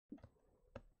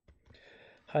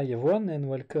Hi everyone and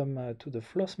welcome to the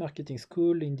Floss Marketing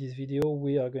School. In this video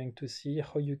we are going to see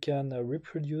how you can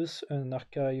reproduce an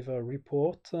archive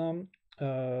report, a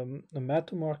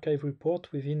Matomo archive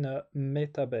report within a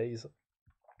Metabase.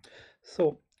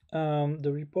 So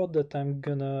the report that I'm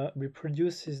gonna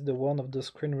reproduce is the one of the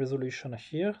screen resolution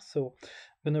here. So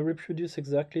I'm gonna reproduce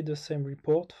exactly the same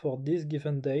report for this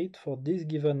given date, for this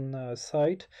given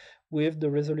site, with the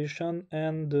resolution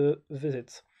and the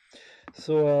visits.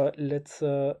 So let's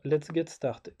get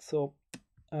started. So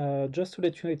just to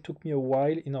let you know, it took me a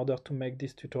while in order to make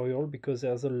this tutorial because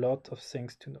there's a lot of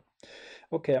things to know.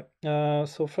 Okay,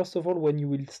 so first of all, when you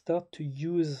will start to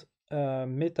use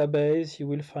Metabase, you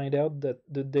will find out that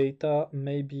the data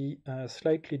may be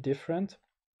slightly different.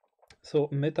 So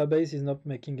Metabase is not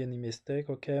making any mistake.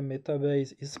 Okay,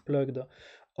 Metabase is plugged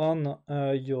on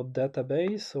your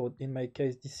database. So in my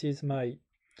case, this is my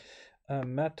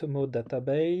Matomo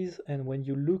database, and when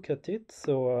you look at it,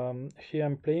 so here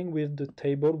I'm playing with the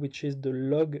table which is the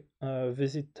log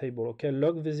visit table. Okay,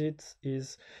 log visits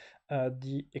is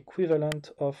the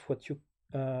equivalent of what you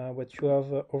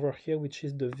have over here, which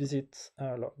is the visits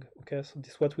log. Okay, so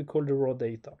this is what we call the raw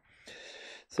data.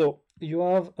 So you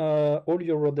have all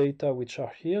your raw data which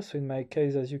are here. So in my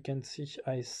case, as you can see,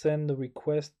 I send a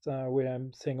request where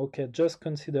I'm saying, okay, just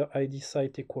consider ID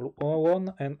site equal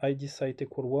 1, and ID site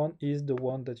equal 1 is the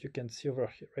one that you can see over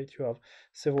here, right? You have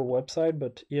several websites,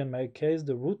 but here in my case,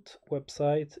 the root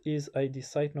website is ID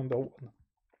site number 1.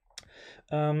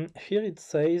 Here it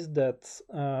says that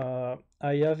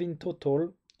I have in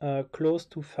total close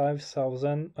to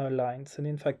 5,000 lines, and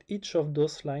in fact each of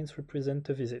those lines represent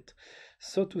a visit.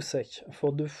 So to say,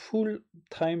 for the full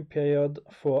time period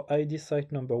for ID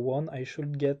site number 1, I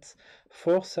should get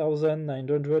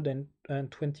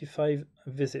 4,925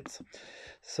 visits.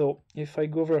 So if I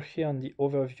go over here on the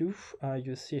overview,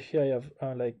 you see here I have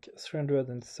like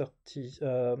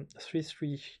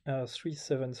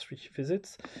 373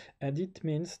 visits, and it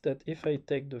means that if I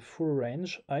take the full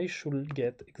range, I should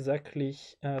get exactly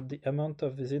the amount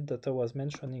of visit that I was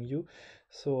mentioning you.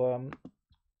 So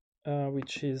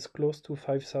which is close to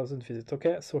 5,000 visits.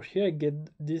 Okay, so here I get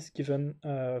this given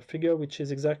figure, which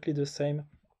is exactly the same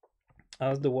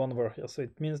as the one over here. So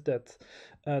it means that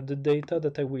the data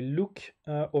that I will look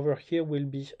over here will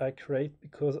be accurate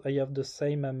because I have the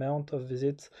same amount of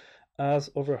visits as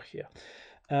over here.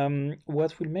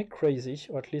 What will make crazy,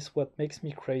 or at least what makes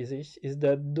me crazy, is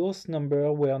that those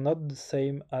numbers were not the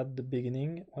same at the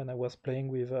beginning when I was playing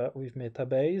with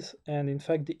Metabase, and in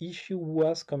fact the issue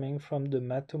was coming from the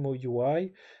Matomo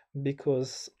UI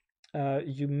because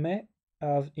you may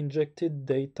have injected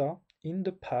data in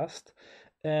the past,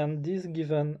 and this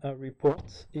given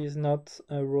report is not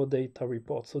a raw data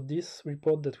report. So this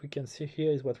report that we can see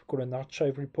here is what we call an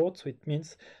archive report. So it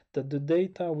means that the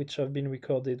data which have been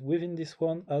recorded within this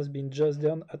one has been just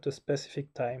done at a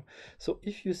specific time. So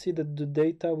if you see that the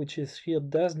data which is here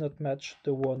does not match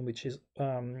the one which is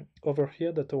over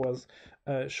here that I was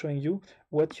showing you,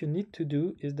 what you need to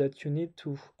do is that you need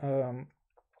to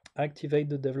activate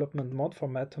the development mode for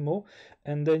Matomo,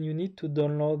 and then you need to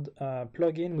download a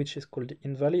plugin which is called the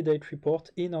invalidate report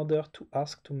in order to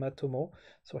ask to Matomo.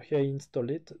 So here I install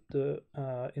it, the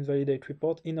invalidate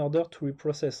report, in order to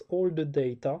reprocess all the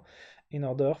data in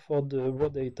order for the raw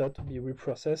data to be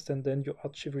reprocessed and then your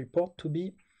archive report to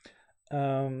be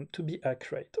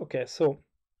accurate. Okay, so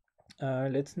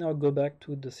let's now go back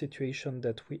to the situation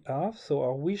that we have. So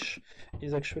our wish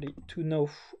is actually to know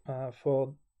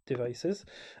for devices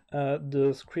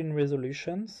the screen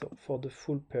resolution, so for the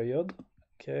full period.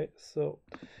 Okay, so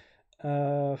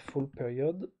full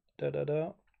period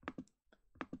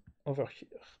over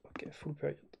here. Okay, full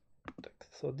period.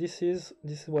 So this is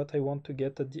what I want to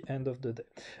get at the end of the day.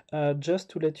 Just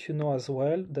to let you know as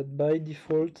well that by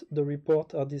default the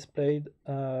reports are displayed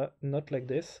not like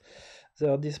this. They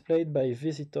are displayed by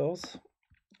visitors.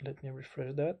 Let me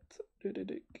refresh that.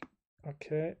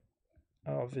 Okay.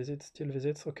 Visits, still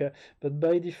visits, okay. But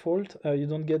by default, you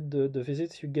don't get the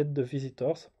visits, you get the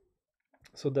visitors.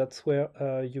 So that's where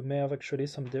you may have actually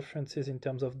some differences in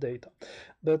terms of data.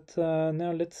 But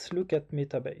now let's look at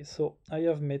Metabase. So I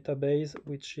have Metabase,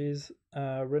 which is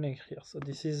running here. So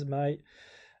this is my,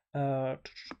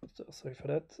 sorry for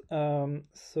that.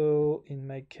 So in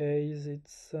my case,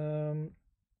 it's,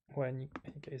 well, in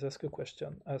any case, ask a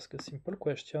question, ask a simple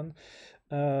question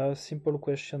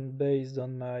based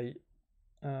on my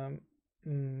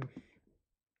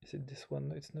is it this one?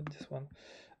 No, it's not this one.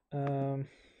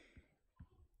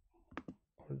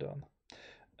 Hold on.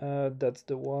 That's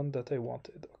the one that I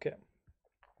wanted. Okay.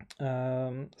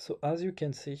 So as you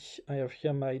can see, I have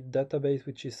here my database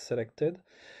which is selected,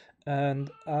 and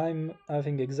I'm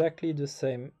having exactly the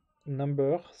same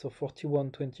number, so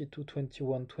 41, 22,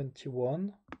 21,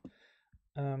 21.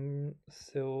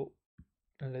 So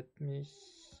let me,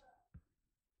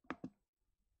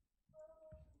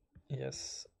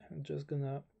 yes, I'm just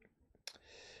gonna,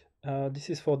 this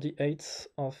is for the 8th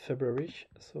of February,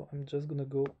 so I'm just gonna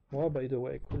go, well, by the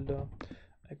way,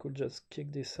 I could just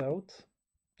kick this out.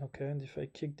 Okay, and if I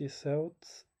kick this out,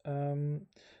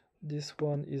 this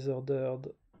one is ordered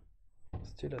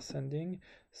still ascending.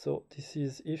 So this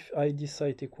is, if ID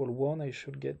site equal 1, I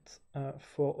should get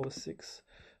 406.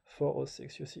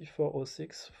 406, you see,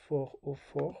 406,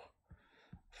 404,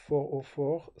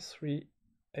 404,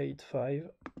 385,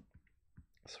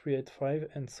 385,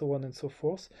 and so on and so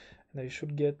forth. And I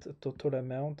should get a total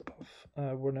amount of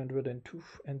 102,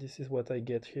 and this is what I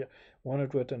get here,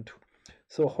 102.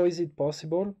 So how is it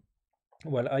possible?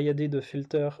 Well, I added a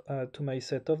filter to my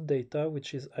set of data,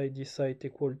 which is ID site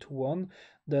equal to 1.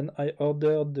 Then I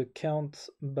ordered the count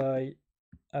by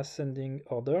ascending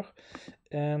order.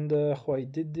 And how I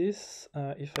did this,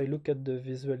 if I look at the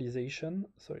visualization,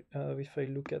 sorry, if I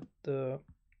look at the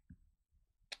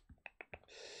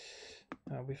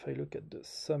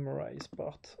summarize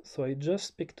part, so I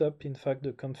just picked up, in fact,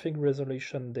 the config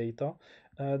resolution data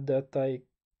that I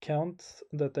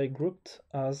grouped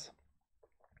as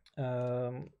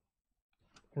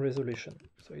resolution.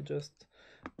 So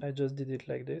I just did it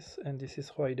like this, and this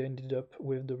is how I ended up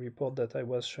with the report that I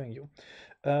was showing you.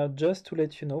 Just to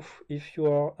let you know, if you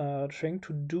are trying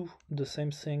to do the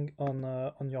same thing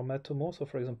on your Matomo, so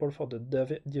for example for the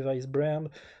device brand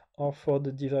or for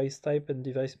the device type and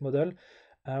device model,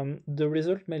 the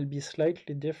result may be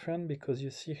slightly different, because you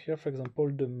see here, for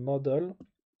example, the model.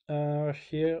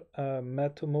 Here,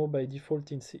 Matomo by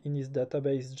default in his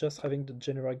database just having the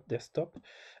generic desktop,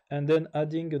 and then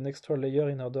adding an extra layer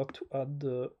in order to add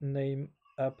the name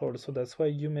Apple. So that's why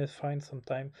you may find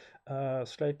sometime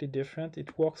slightly different.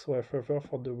 It works, however,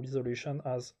 for the resolution,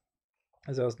 as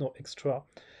there's no extra,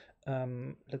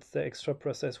 let's say, extra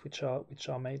process which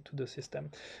are made to the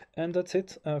system. And that's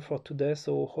it for today.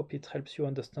 So hope it helps you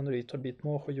understand a little bit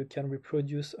more how you can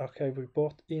reproduce archive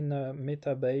report in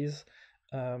Metabase.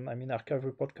 Archive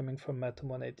report coming from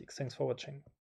Matomo Analytics. Thanks for watching.